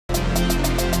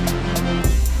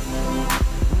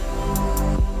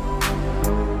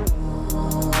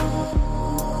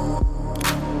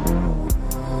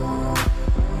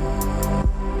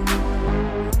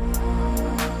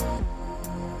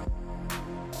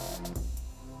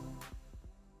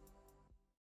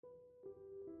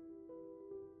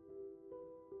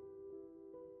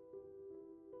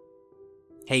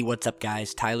Hey, what's up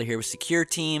guys? Tyler here with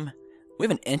Secureteam. We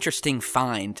have an interesting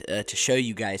find to show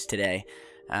you guys today.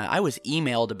 I was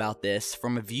emailed about this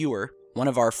from a viewer, one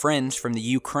of our friends from the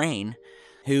Ukraine,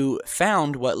 who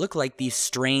found what looked like these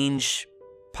strange,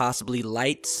 possibly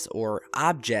lights or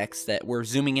objects that we're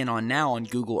zooming in on now on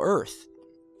Google Earth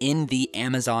in the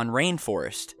Amazon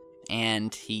rainforest.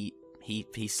 And he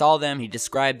saw them, he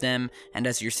described them, and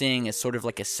as you're seeing, it's sort of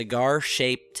like a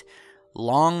cigar-shaped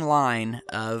long line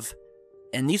of,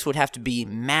 and these would have to be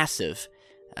massive,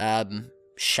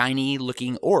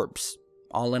 shiny-looking orbs,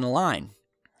 all in a line.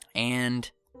 And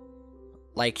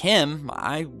like him,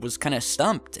 I was kind of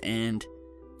stumped, and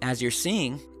as you're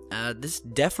seeing, this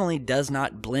definitely does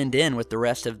not blend in with the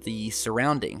rest of the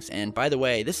surroundings. And by the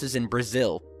way, this is in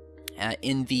Brazil,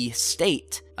 in the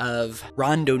state of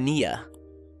Rondônia.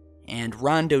 And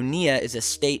Rondônia is a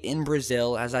state in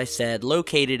Brazil, as I said,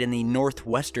 located in the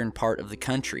northwestern part of the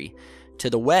country. To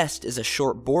the west is a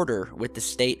short border with the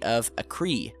state of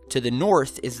Acre. To the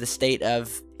north is the state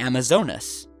of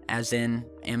Amazonas, as in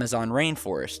Amazon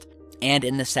rainforest. And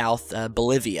in the south,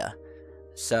 Bolivia.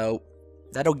 So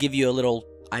that'll give you a little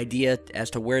idea as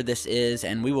to where this is,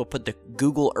 and we will put the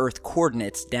Google Earth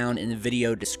coordinates down in the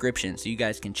video description so you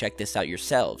guys can check this out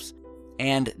yourselves.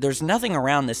 And there's nothing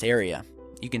around this area.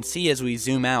 You can see as we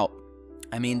zoom out,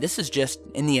 I mean, this is just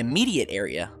in the immediate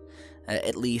area.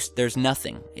 At least, there's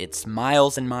nothing. It's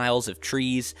miles and miles of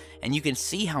trees, and you can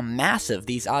see how massive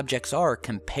these objects are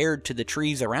compared to the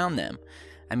trees around them.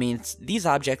 I mean, these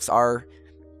objects are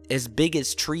as big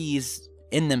as trees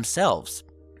in themselves,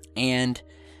 and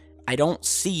I don't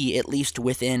see, at least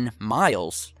within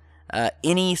miles,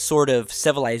 any sort of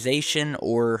civilization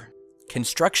or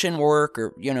construction work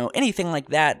or, anything like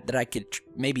that that I could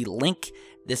maybe link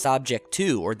this object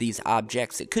to, or these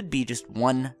objects. It could be just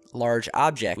one large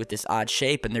object with this odd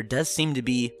shape, and there does seem to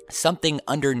be something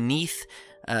underneath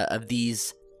of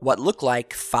these, what look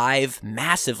like 5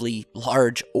 massively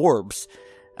large orbs.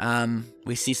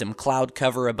 We see some cloud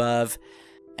cover above,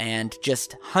 and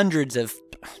just hundreds of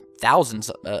thousands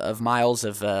of miles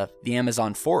of the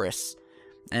Amazon forests.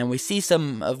 And we see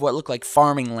some of what look like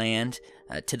farming land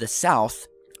to the south,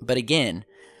 but again,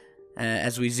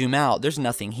 as we zoom out, there's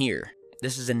nothing here.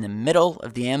 This is in the middle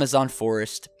of the Amazon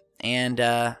forest, and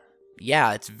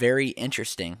yeah, it's very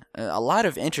interesting. A lot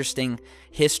of interesting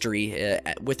history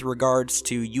with regards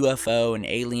to UFO and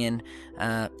alien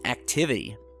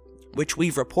activity, which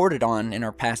we've reported on in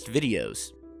our past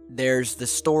videos. There's the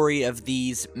story of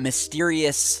these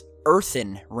mysterious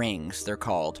earthen rings, they're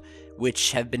called,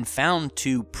 which have been found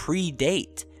to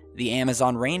predate the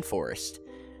Amazon rainforest.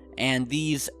 And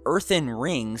these earthen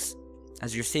rings,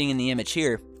 as you're seeing in the image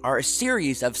here, are a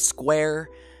series of square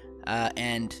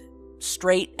and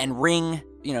straight and ring,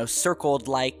 circled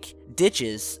like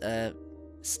ditches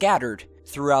scattered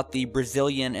throughout the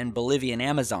Brazilian and Bolivian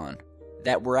Amazon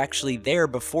that were actually there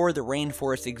before the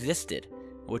rainforest existed,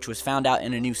 which was found out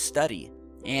in a new study.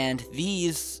 And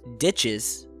these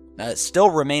ditches still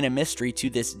remain a mystery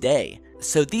to this day.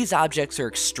 So these objects are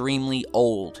extremely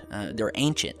old. They're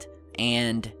ancient.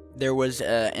 And there was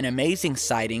an amazing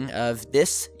sighting of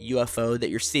this UFO that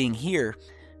you're seeing here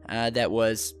that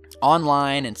was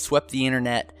online and swept the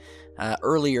internet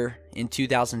earlier in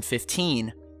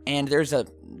 2015. And there's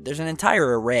an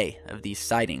entire array of these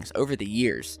sightings over the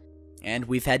years. And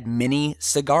we've had many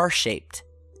cigar-shaped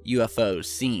UFOs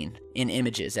seen in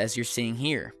images, as you're seeing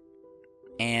here.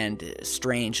 And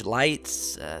strange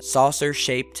lights,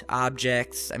 saucer-shaped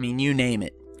objects, I mean, you name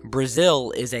it.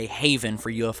 Brazil is a haven for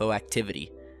UFO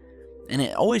activity. And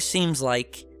it always seems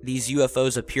like these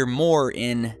UFOs appear more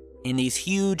in these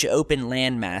huge open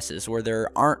land masses where there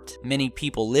aren't many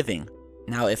people living.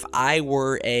 Now, if I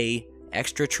were a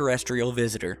extraterrestrial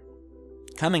visitor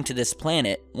coming to this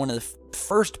planet, one of the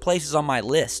first places on my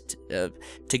list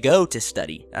to go to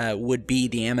study would be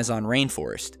the Amazon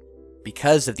rainforest,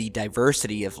 because of the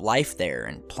diversity of life there,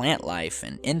 and plant life,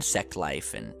 and insect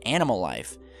life, and animal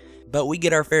life. But we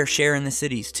get our fair share in the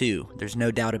cities too, there's no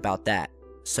doubt about that.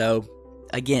 So,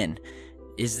 again,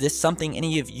 is this something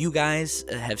any of you guys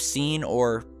have seen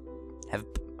or have,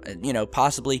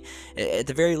 possibly, at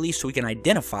the very least we can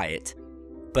identify it.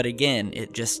 But again,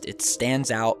 it stands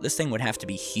out. This thing would have to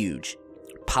be huge,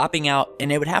 popping out,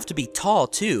 and it would have to be tall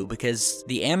too, because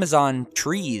the Amazon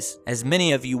trees, as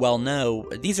many of you well know,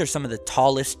 these are some of the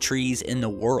tallest trees in the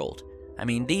world. I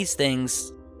mean, these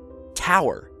things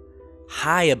tower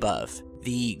high above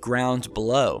the ground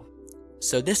below.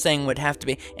 So this thing would have to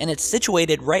be, and it's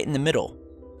situated right in the middle,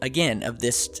 again, of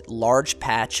this large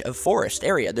patch of forest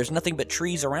area. There's nothing but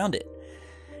trees around it.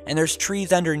 and there's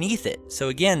trees underneath it. So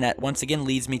again, that once again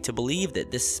leads me to believe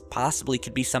that this possibly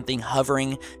could be something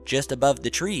hovering just above the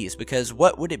trees, because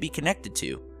what would it be connected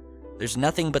to? There's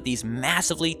nothing but these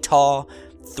massively tall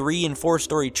 3- and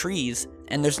 4-story trees,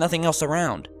 and there's nothing else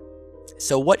around.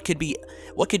 So what could be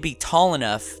tall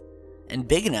enough and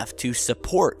big enough to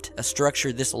support a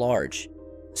structure this large?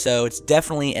 So it's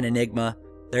definitely an enigma.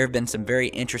 There have been some very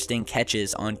interesting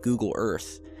catches on Google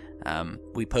Earth.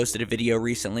 We posted a video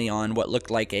recently on what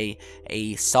looked like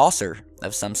a saucer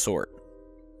of some sort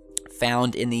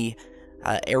found in the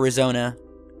Arizona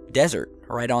desert,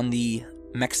 right on the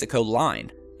Mexico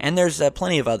line. And there's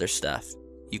plenty of other stuff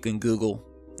you can Google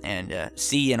and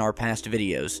see in our past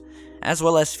videos, as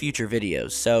well as future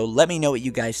videos. So let me know what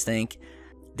you guys think.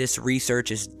 This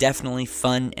research is definitely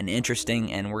fun and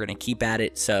interesting, and we're going to keep at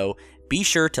it. So be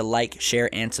sure to like, share,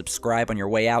 and subscribe on your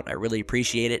way out. I really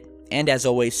appreciate it. And as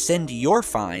always, send your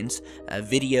finds,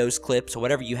 videos, clips,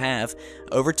 whatever you have,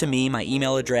 over to me, my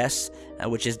email address,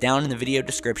 which is down in the video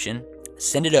description.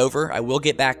 Send it over. I will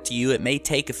get back to you. It may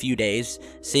take a few days,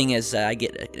 seeing as I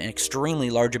get an extremely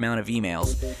large amount of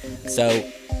emails. So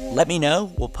let me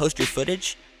know. We'll post your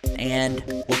footage, and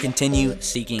we'll continue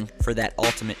seeking for that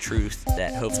ultimate truth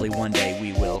that hopefully one day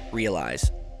we will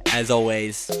realize. As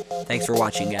always, thanks for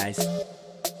watching, guys.